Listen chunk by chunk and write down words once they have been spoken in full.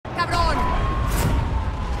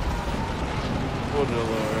pulled it a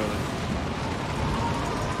little early.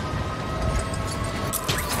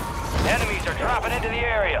 Enemies are dropping into the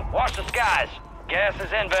area. Watch the skies. Gas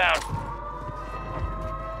is inbound.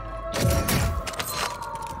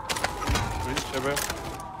 Reach, bro.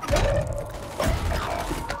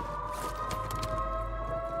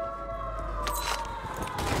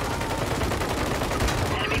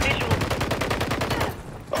 Enemy visual.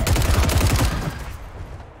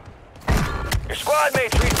 Your squad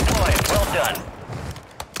mates redeploying. Well done.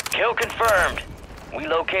 Kill confirmed. We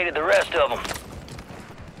located the rest of them.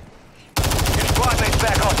 Your squad mates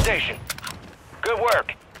back on station. Good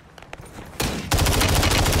work.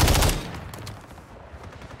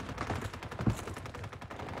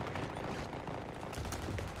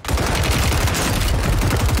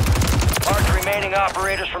 Mark the remaining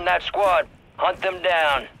operators from that squad. Hunt them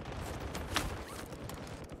down.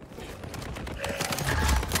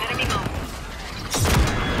 Enemy marked.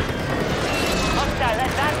 Hostile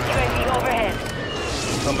advanced UAV overhead.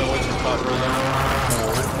 Coming with your top roll.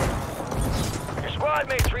 Your squad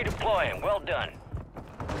mates redeploying. Well done.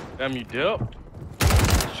 Damn, you dipped?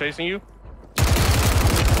 Chasing you?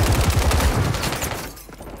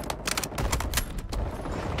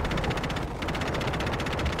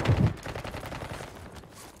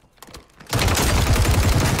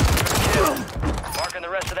 Marking the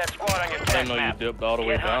rest of that squad on your I tac didn't know you map. dipped all the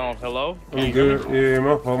way Get down. Hello? I'm good. Yeah,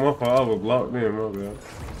 my fault. I was blocked in, my bad.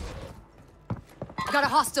 Got a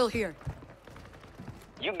hostile here.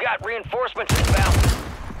 You got reinforcements inbound.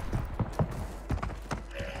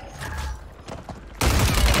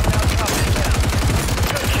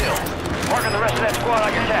 Good kill. Marking the rest of that squad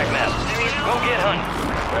on your tac map. Go get hunting.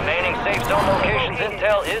 Remaining safe zone locations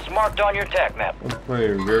intel is marked on your tac map. I'm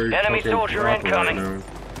playing very Enemy fucking soldier proper incoming. right now.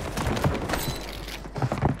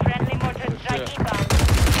 Friendly mortar strike inbound.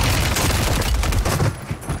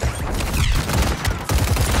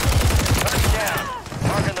 Touchdown.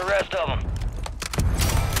 Marking the rest of them.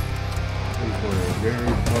 I'm playing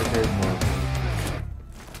very fucking proper.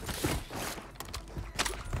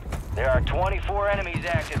 There are 24 enemies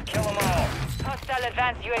active. Kill them all. Hostile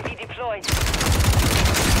advanced UAV deployed.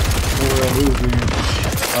 Well, who's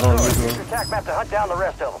these? I don't know. Use your attack map to hunt down the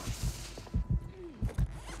rest of them.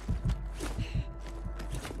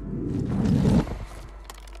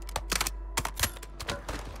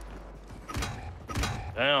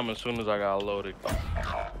 Damn, as soon as I got loaded.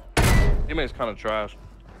 Teammates kind of trash.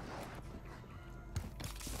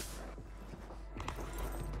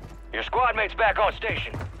 Your squad mates back on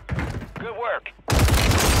station. Good work. Confirmed,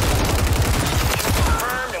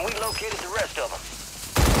 and we located the rest of them.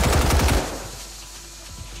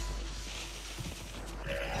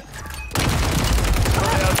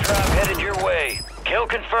 Loadout drop headed your way. Kill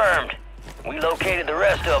confirmed. We located the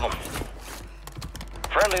rest of them.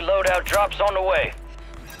 Friendly loadout drops on the way.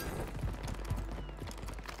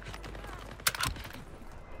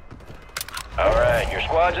 All right, your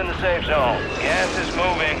squad's in the safe zone. Gas is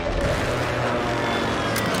moving.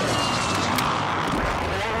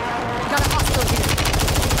 Got a hostile here.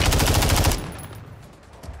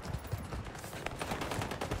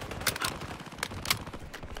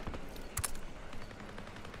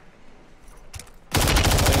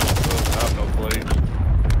 I have no plates.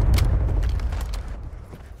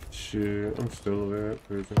 Shit, I'm still there at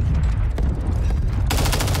prison.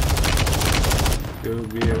 Still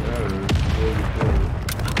being out of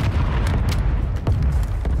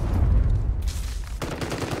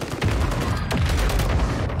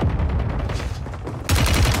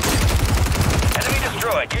Enemy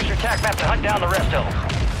destroyed. Use your tac map to hunt down the rest of them.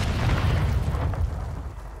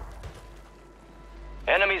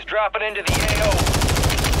 Enemies dropping into the AO.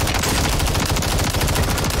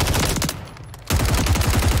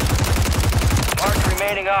 Mark the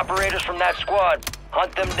remaining operators from that squad.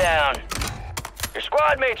 Hunt them down. Your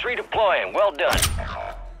squad mates redeploying. Well done.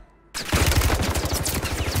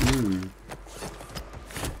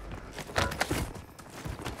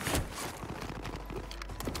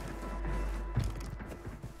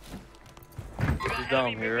 He's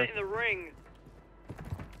down here. In the ring.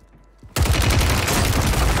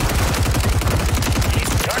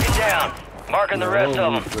 Target down. Marking the rest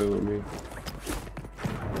of them. them.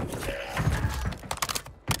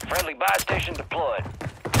 Friendly buy station deployed.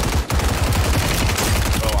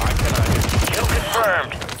 Oh, I cannot hit. Kill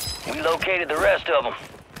confirmed. We located the rest of them.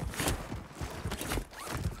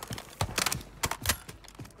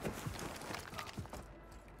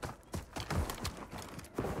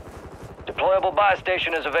 Deployable buy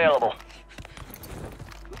station is available.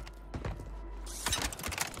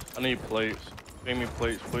 I need plates. Give me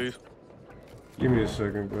plates, please. Give me a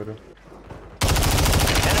second, brother.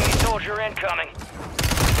 Enemy soldier incoming.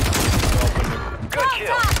 Good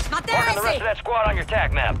kill. Marking the rest of that squad on your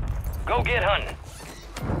attack map. Go get hunting.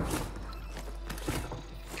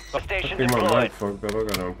 Station I think my mic deployed. fucked up. I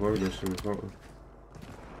gotta unplug this shit or something.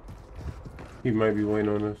 He might be waiting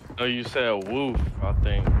on us. No, you said woof, I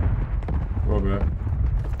think. My bad.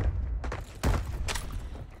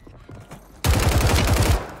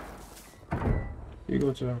 You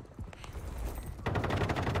go, child.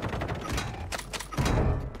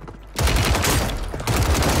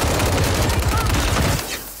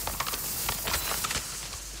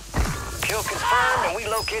 Kill confirmed, and we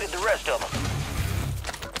located the rest of them.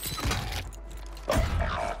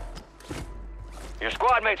 Your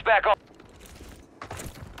squad mate's back on.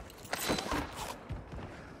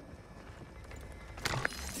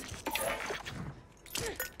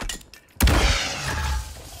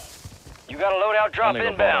 You got a loadout drop That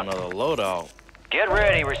nigga inbound. bought another loadout. Get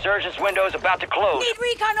ready, resurgence window's about to close. Need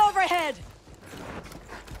recon overhead.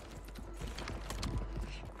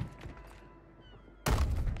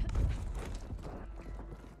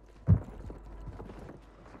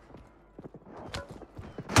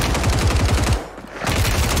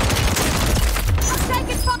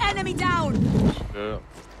 Taking fire. Enemy down. Yeah.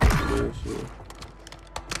 Yeah, shit.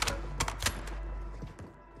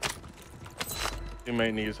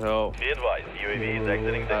 Teammate needs help. Be advised, UAV is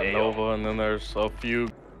exiting Got Nova, and then there's a few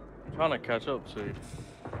trying to catch up to you.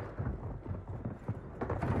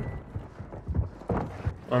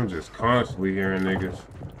 I'm just constantly hearing niggas.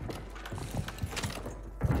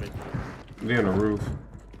 They on the roof.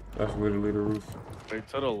 That's literally the roof. Wait,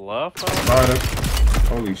 to the left? Got it.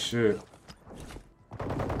 Holy shit.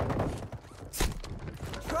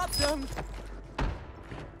 Drop them.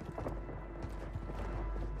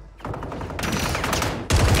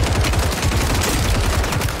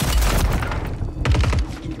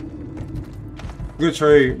 Good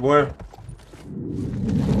trade, boy.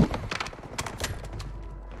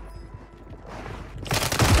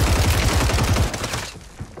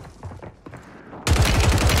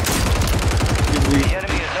 The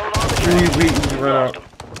enemy is no longer He's tracking. weak. He You ran lost out. him.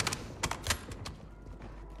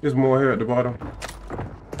 There's more here at the bottom.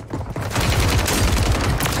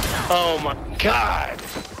 Oh my god!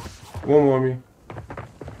 One more me.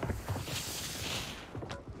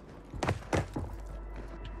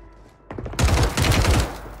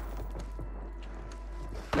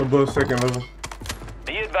 Above second level.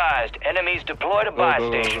 Be advised, enemies deployed a buy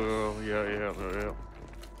station. Yeah.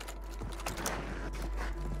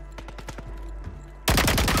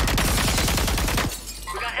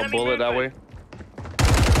 A bullet that way.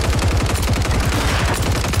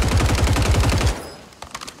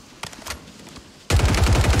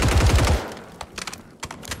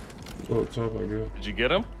 Oh, top, I guess. Did you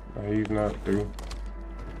get him? Nah, he's not through.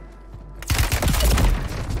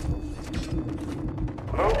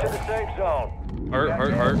 Move to the safe zone.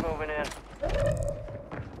 Hurt. Moving in.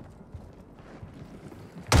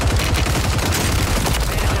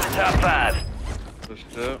 Made it to the top 5. Good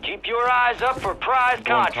shit. Keep your eyes up for prize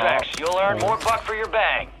Going contracts. top. You'll earn more buck for your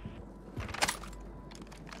bang.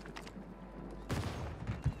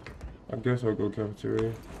 I guess I'll go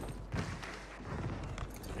cafeteria.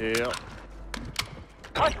 Yeah.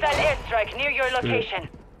 Hostile airstrike near your location.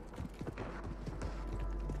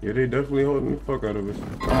 Yeah, they definitely holding the fuck out of us.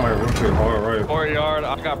 I might rotate hard right. Courtyard,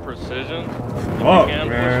 I got precision. If Fuck, you can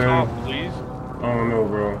man. push top, please. I don't know,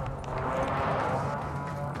 bro.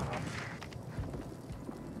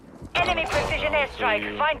 Enemy precision airstrike.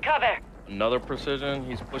 you. Find cover. Another precision.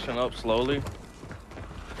 He's pushing up slowly.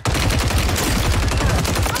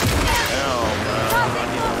 Damn, man. I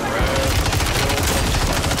need some red.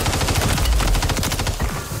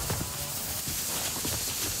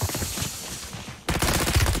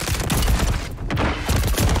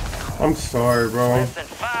 I'm sorry, bro. Less than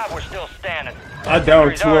 5, we're still standing. I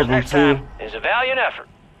downed Victory's 2 ours of them, next too. time. It's a valiant effort.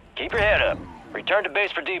 Keep your head up. Return to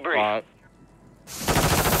base for debrief. Alright.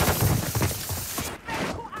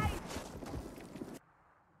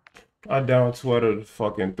 I downed 2 out of the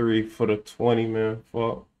fucking 3 for the 20, man.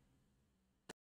 Fuck.